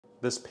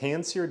This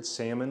pan-seared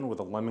salmon with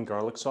a lemon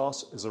garlic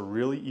sauce is a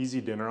really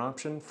easy dinner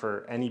option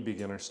for any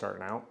beginner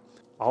starting out.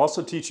 I'll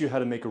also teach you how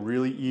to make a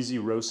really easy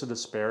roasted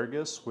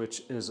asparagus,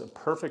 which is a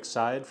perfect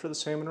side for the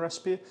salmon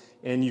recipe.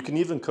 And you can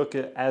even cook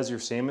it as your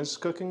salmon is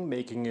cooking,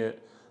 making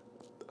it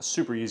a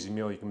super easy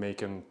meal you can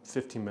make in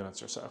 15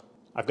 minutes or so.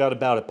 I've got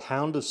about a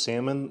pound of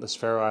salmon. This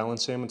Faroe Island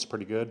salmon's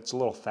pretty good. It's a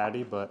little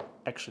fatty, but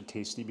extra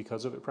tasty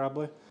because of it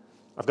probably.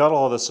 I've got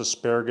all this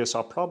asparagus.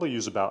 I'll probably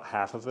use about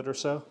half of it or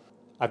so.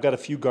 I've got a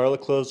few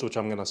garlic cloves, which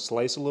I'm gonna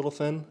slice a little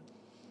thin.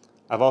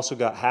 I've also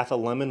got half a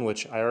lemon,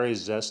 which I already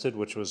zested,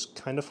 which was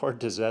kind of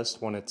hard to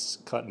zest when it's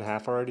cut in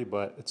half already,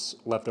 but it's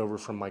left over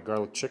from my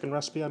garlic chicken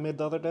recipe I made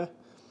the other day.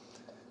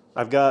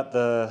 I've got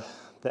the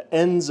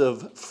ends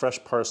of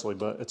fresh parsley,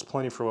 but it's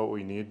plenty for what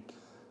we need.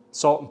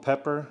 Salt and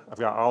pepper. I've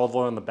got olive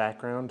oil in the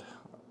background,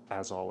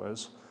 as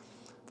always.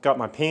 I've got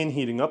my pan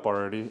heating up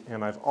already,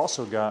 and I've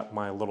also got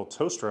my little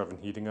toaster oven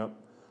heating up.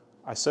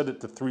 I set it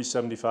to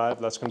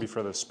 375. That's gonna be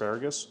for the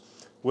asparagus,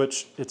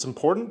 which it's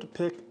important to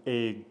pick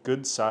a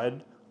good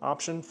side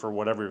option for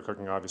whatever you're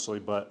cooking, obviously,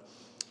 but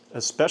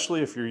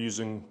especially if you're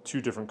using two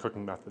different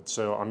cooking methods.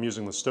 So I'm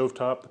using the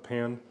stovetop, the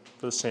pan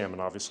for the salmon,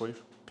 obviously,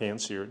 pan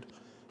seared,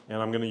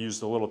 and I'm gonna use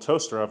the little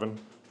toaster oven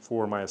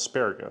for my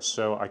asparagus,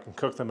 so I can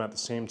cook them at the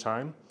same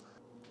time.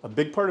 A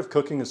big part of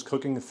cooking is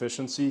cooking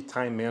efficiency,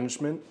 time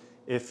management.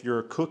 If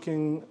you're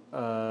cooking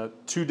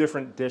two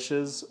different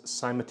dishes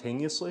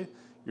simultaneously,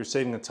 you're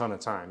saving a ton of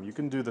time. You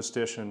can do this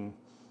dish in,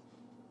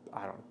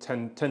 I don't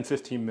know, 10,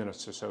 15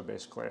 minutes or so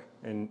basically,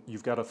 and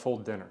you've got a full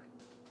dinner.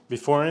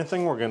 Before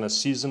anything, we're gonna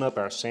season up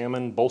our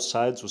salmon, both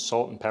sides, with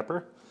salt and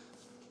pepper.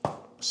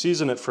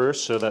 Season it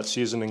first so that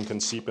seasoning can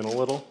seep in a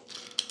little.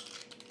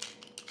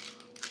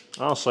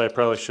 Honestly, I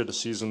probably should have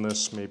seasoned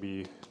this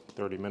maybe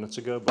 30 minutes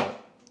ago,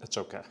 but it's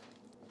okay.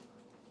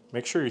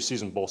 Make sure you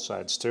season both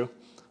sides too.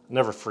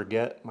 Never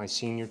forget, my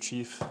senior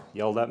chief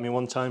yelled at me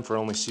one time for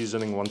only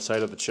seasoning one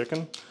side of the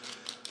chicken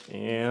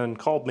and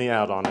called me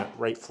out on it,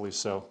 rightfully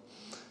so.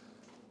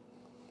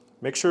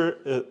 Make sure,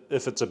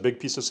 if it's a big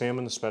piece of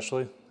salmon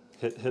especially,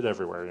 hit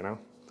everywhere, you know?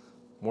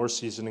 More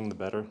seasoning, the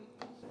better.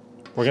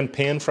 We're gonna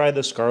pan fry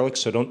this garlic,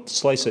 so don't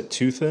slice it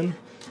too thin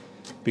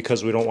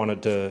because we don't want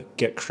it to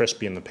get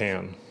crispy in the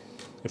pan,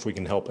 if we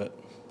can help it.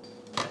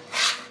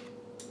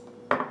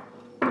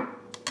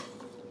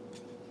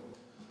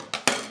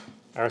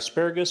 Our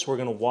asparagus, we're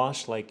gonna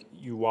wash like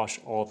you wash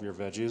all of your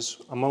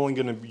veggies. I'm only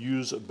gonna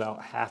use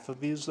about half of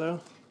these though.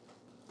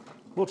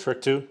 Little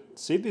trick too,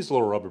 see these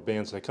little rubber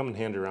bands, they come in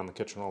handy around the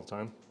kitchen all the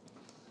time.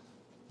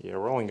 Yeah,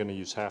 we're only gonna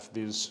use half of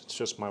these. It's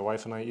just my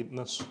wife and I eating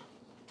this.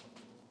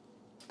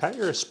 Pat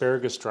your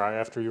asparagus dry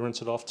after you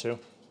rinse it off too.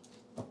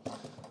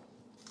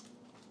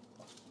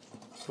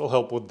 It'll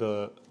help with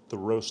the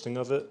roasting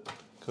of it,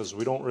 because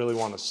we don't really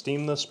want to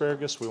steam the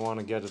asparagus. We want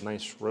to get a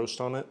nice roast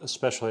on it,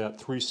 especially at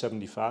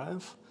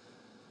 375.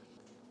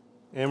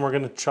 And we're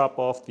gonna chop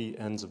off the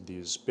ends of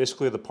these.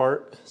 Basically the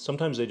part,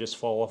 sometimes they just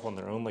fall off on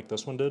their own like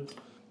this one did.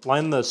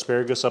 Line the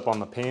asparagus up on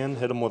the pan,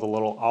 hit them with a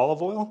little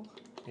olive oil,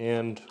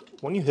 and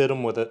when you hit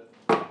them with it,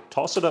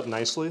 toss it up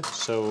nicely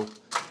so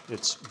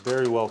it's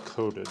very well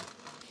coated.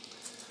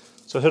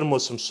 So hit them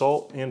with some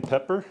salt and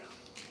pepper.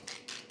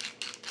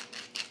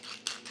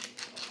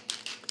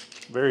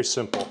 Very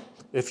simple.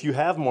 If you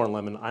have more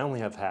lemon, I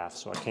only have half,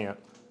 so I can't,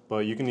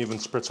 but you can even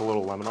spritz a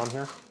little lemon on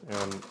here,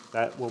 and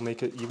that will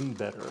make it even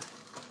better.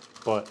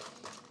 But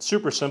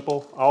super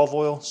simple, olive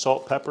oil,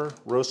 salt, pepper,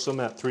 roast them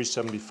at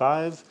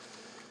 375.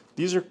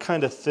 These are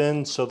kind of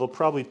thin, so they'll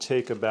probably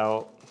take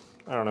about,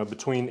 I don't know,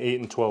 between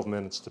 8 and 12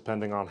 minutes,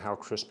 depending on how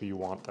crispy you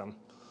want them.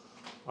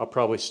 I'll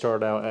probably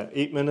start out at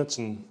 8 minutes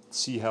and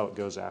see how it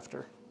goes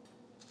after.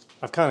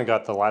 I've kind of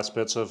got the last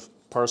bits of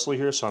parsley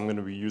here, so I'm going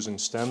to be using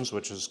stems,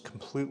 which is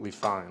completely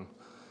fine.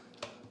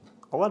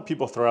 A lot of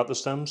people throw out the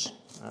stems.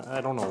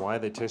 I don't know why,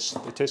 they taste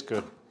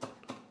good.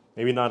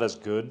 Maybe not as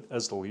good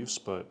as the leaves,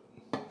 but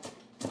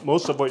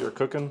most of what you're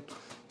cooking,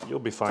 you'll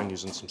be fine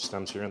using some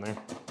stems here and there.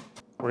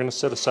 We're gonna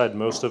set aside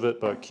most of it,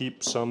 but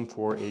keep some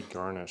for a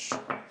garnish.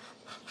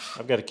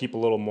 I've got to keep a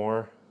little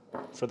more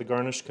for the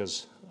garnish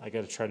because I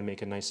got to try to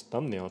make a nice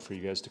thumbnail for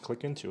you guys to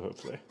click into,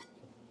 hopefully.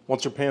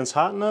 Once your pan's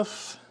hot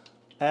enough,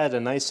 add a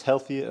nice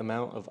healthy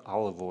amount of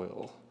olive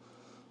oil.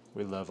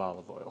 We love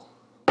olive oil.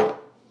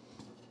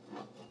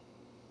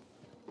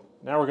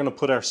 Now we're gonna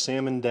put our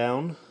salmon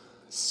down,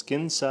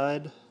 skin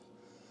side.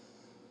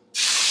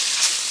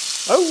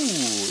 Oh,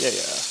 yeah,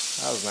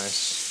 that was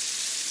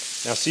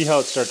nice. Now see how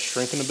it starts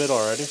shrinking a bit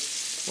already?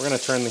 We're gonna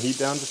turn the heat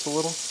down just a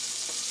little.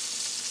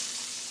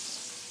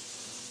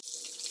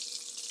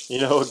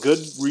 You know, a good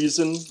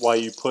reason why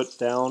you put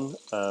down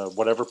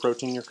whatever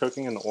protein you're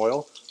cooking in the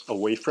oil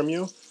away from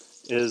you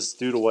is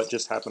due to what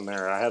just happened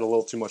there. I had a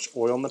little too much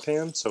oil in the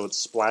pan, so it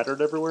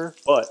splattered everywhere,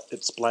 but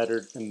it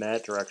splattered in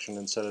that direction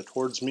instead of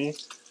towards me,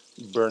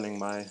 burning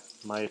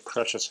my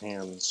precious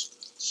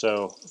hands.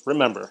 So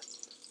remember,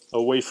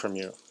 away from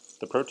you.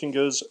 The protein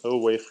goes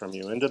away from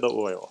you, into the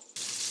oil.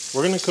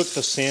 We're gonna cook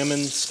the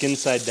salmon skin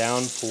side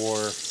down for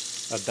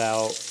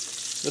about,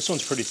 this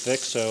one's pretty thick,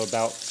 so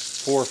about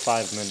 4 or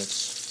 5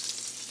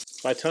 minutes.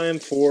 By the time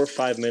 4 or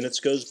 5 minutes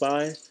goes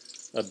by,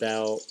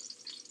 about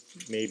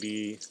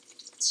maybe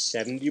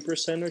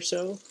 70% or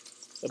so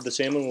of the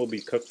salmon will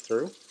be cooked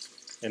through.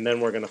 And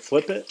then we're going to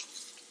flip it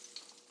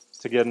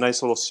to get a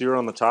nice little sear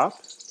on the top,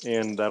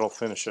 and that'll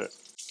finish it.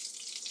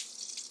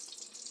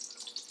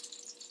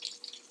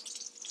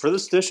 For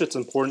this dish, it's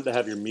important to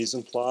have your mise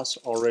en place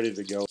all ready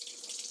to go.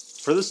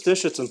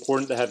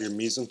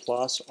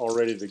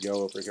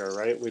 Over here,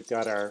 right? We've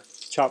got our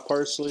chopped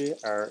parsley,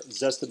 our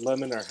zested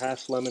lemon, our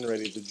half lemon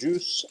ready to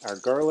juice, our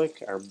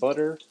garlic, our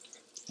butter,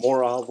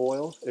 more olive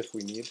oil if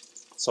we need,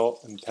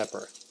 salt and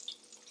pepper.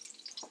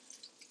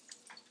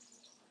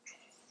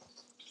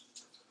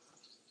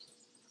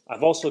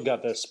 I've also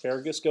got the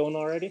asparagus going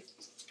already.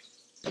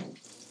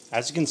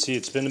 As you can see,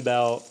 it's been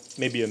about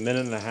maybe a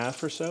minute and a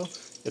half or so.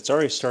 It's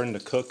already starting to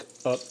cook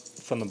up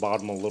from the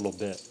bottom a little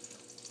bit.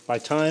 By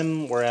the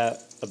time we're at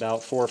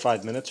about 4 or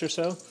 5 minutes or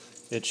so,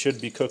 it should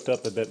be cooked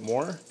up a bit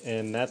more,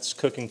 and that's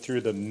cooking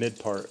through the mid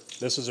part.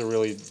 This is a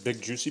really big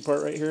juicy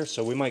part right here,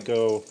 so we might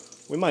go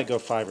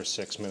 5 or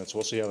 6 minutes.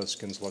 We'll see how the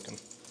skin's looking.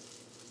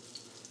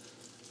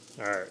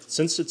 Alright,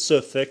 since it's so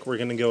thick, we're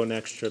going to go an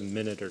extra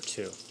minute or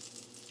 2.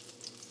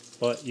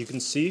 But you can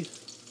see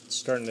it's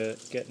starting to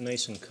get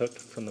nice and cooked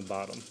from the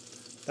bottom.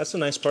 That's the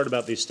nice part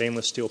about these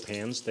stainless steel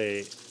pans.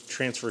 They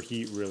transfer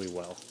heat really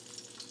well.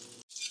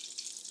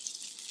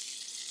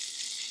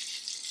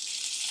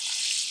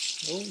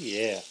 Oh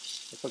yeah,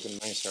 it's looking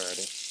nice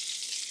already.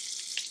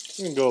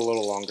 We can go a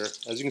little longer.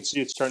 As you can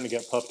see, it's starting to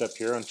get puffed up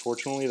here.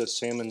 Unfortunately, the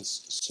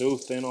salmon's so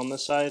thin on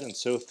this side and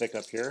so thick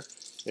up here,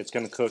 it's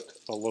going to cook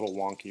a little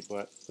wonky,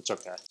 but it's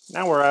okay.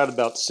 Now we're at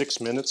about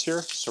 6 minutes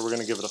here, so we're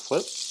going to give it a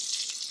flip.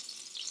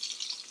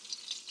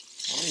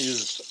 I'm going to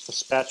use a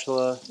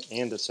spatula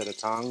and a set of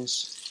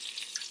tongs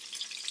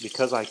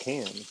because I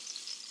can.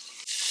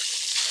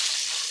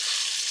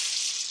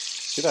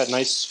 See that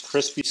nice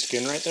crispy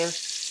skin right there?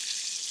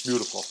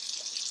 Beautiful.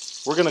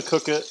 We're going to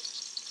cook it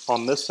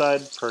on this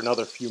side for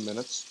another few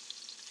minutes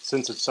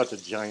since it's such a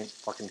giant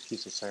fucking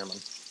piece of salmon.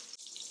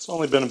 It's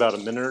only been about a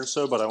minute or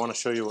so, but I want to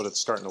show you what it's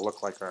starting to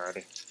look like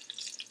already.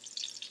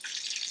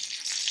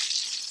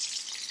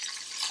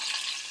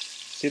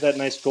 See that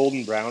nice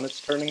golden brown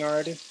it's turning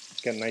already?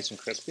 It's getting nice and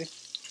crispy.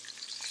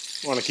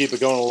 I want to keep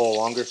it going a little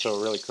longer so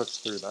it really cooks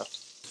through though.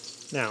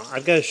 Now,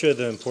 I've got to show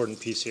the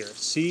important piece here.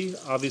 See,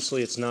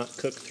 obviously it's not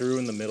cooked through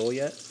in the middle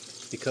yet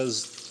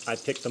because I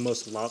picked the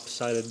most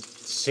lopsided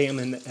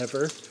salmon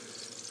ever.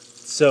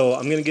 So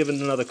I'm going to give it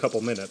another couple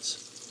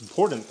minutes.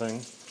 Important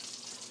thing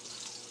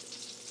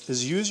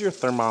is use your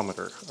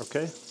thermometer,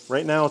 okay?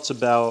 Right now it's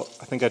about,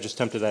 I think I just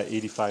temped it at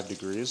 85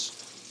 degrees.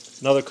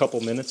 Another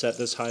couple minutes at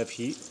this high of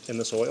heat in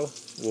this oil,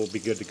 we'll be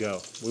good to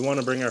go. We want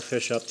to bring our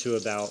fish up to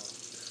about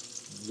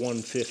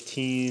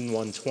 115,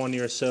 120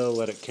 or so,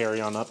 let it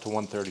carry on up to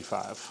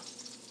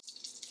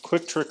 135.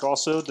 Quick trick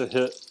also to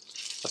hit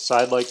a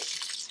side like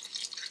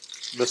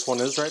this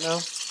one is right now,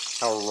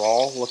 how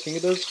raw looking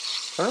it is.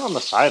 Turn it on the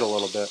side a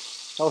little bit.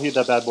 That'll heat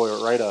that bad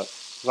boy right up.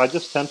 If I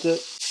just tempt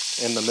it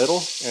in the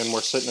middle and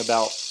we're sitting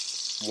about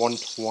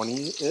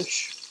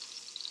 120-ish,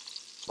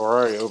 so we're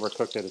already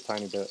overcooked it a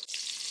tiny bit.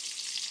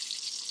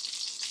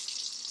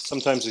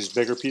 Sometimes these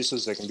bigger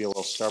pieces, they can be a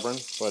little stubborn,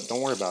 but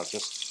don't worry about it.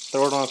 Just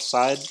throw it on its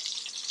side.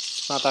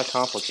 It's not that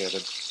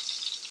complicated.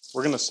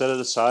 We're going to set it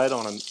aside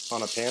on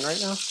a pan right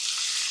now.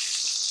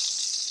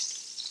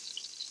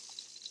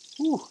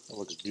 Ooh, that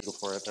looks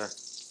beautiful right there.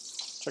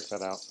 Check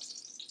that out.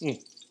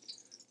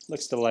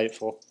 Looks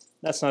delightful.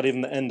 That's not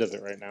even the end of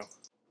it right now.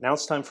 Now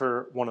it's time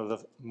for one of the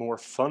more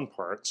fun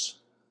parts.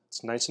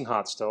 It's nice and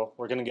hot still.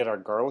 We're going to get our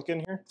garlic in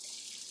here.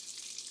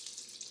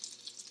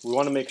 We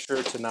want to make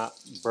sure to not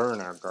burn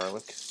our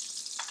garlic,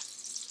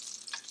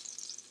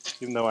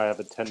 even though I have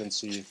a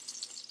tendency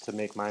to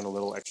make mine a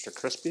little extra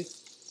crispy.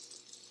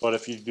 But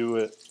if you do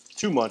it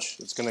too much,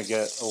 it's going to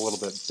get a little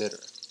bit bitter.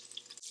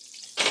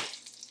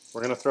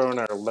 We're going to throw in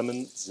our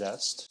lemon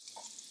zest.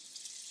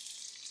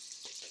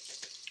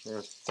 We're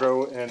going to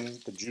throw in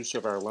the juice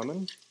of our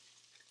lemon.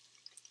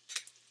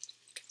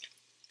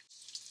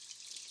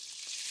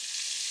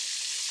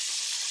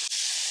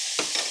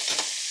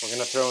 We're going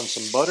to throw in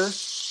some butter.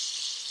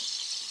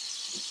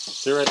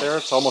 See right there?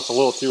 It's almost a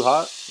little too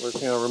hot. We're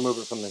just going to remove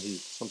it from the heat.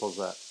 Simple as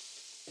that.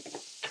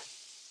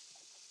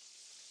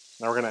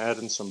 Now we're going to add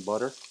in some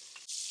butter.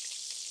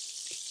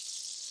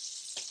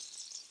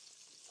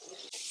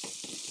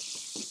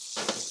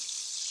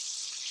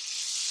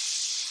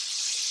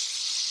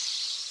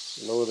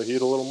 Lower the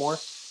heat a little more.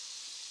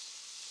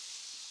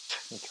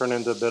 And turn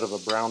into a bit of a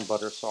brown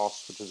butter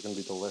sauce, which is going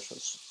to be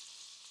delicious.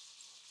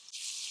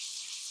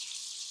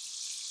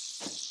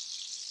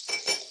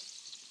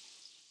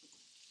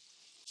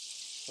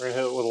 We're going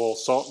to hit it with a little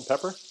salt and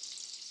pepper.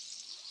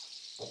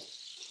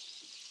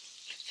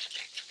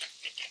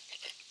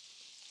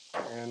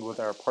 And with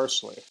our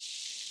parsley.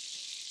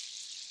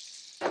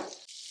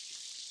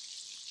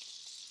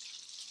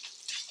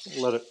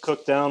 Let it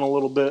cook down a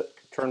little bit.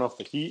 Turn off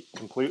the heat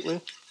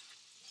completely.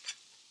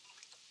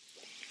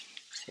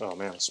 Oh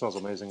man, it smells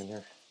amazing in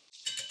here.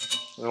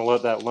 We're going to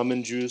let that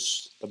lemon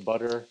juice, the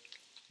butter,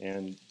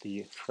 and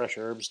the fresh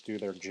herbs do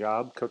their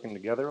job cooking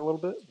together a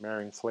little bit,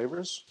 marrying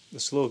flavors.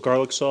 This little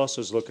garlic sauce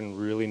is looking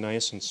really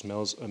nice and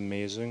smells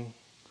amazing.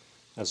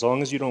 As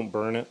long as you don't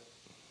burn it,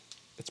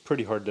 it's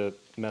pretty hard to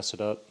mess it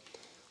up.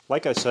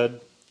 Like I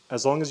said,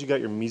 as long as you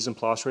got your mise en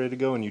place ready to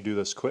go and you do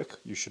this quick,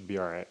 you should be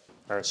all right.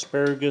 Our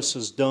asparagus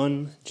is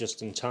done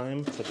just in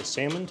time for the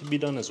salmon to be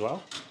done as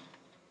well.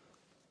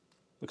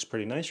 Looks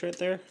pretty nice right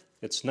there.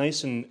 It's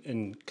nice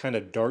and kind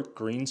of dark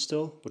green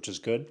still, which is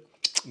good.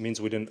 It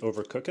means we didn't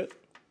overcook it.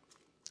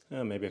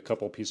 Maybe a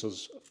couple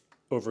pieces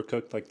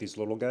overcooked like these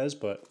little guys,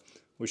 but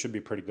we should be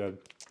pretty good.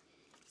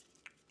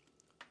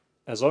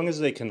 As long as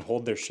they can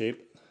hold their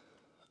shape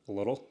a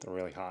little, they're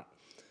really hot.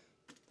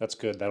 That's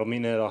good. That'll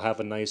mean it'll have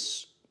a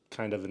nice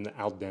kind of an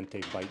al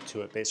dente bite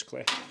to it,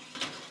 basically.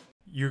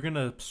 You're going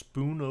to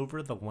spoon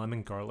over the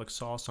lemon garlic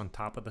sauce on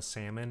top of the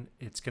salmon.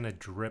 It's going to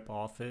drip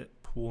off it,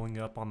 pooling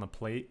up on the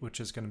plate, which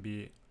is going to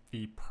be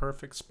the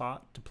perfect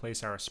spot to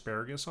place our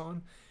asparagus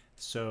on,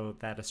 so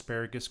that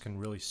asparagus can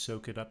really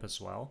soak it up as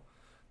well.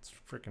 It's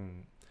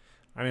freaking,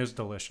 I mean, it's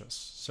delicious.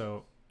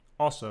 So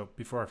also,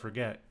 before I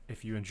forget,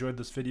 if you enjoyed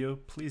this video,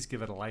 please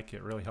give it a like.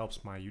 It really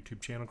helps my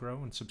YouTube channel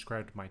grow, and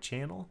subscribe to my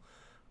channel.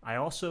 I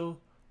also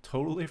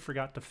totally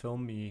forgot to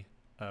film me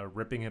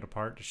ripping it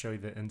apart to show you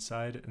the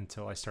inside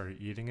until I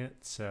started eating it.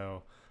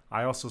 So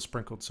I also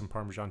sprinkled some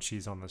Parmesan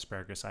cheese on the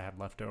asparagus I had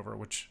left over,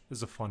 which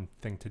is a fun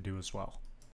thing to do as well.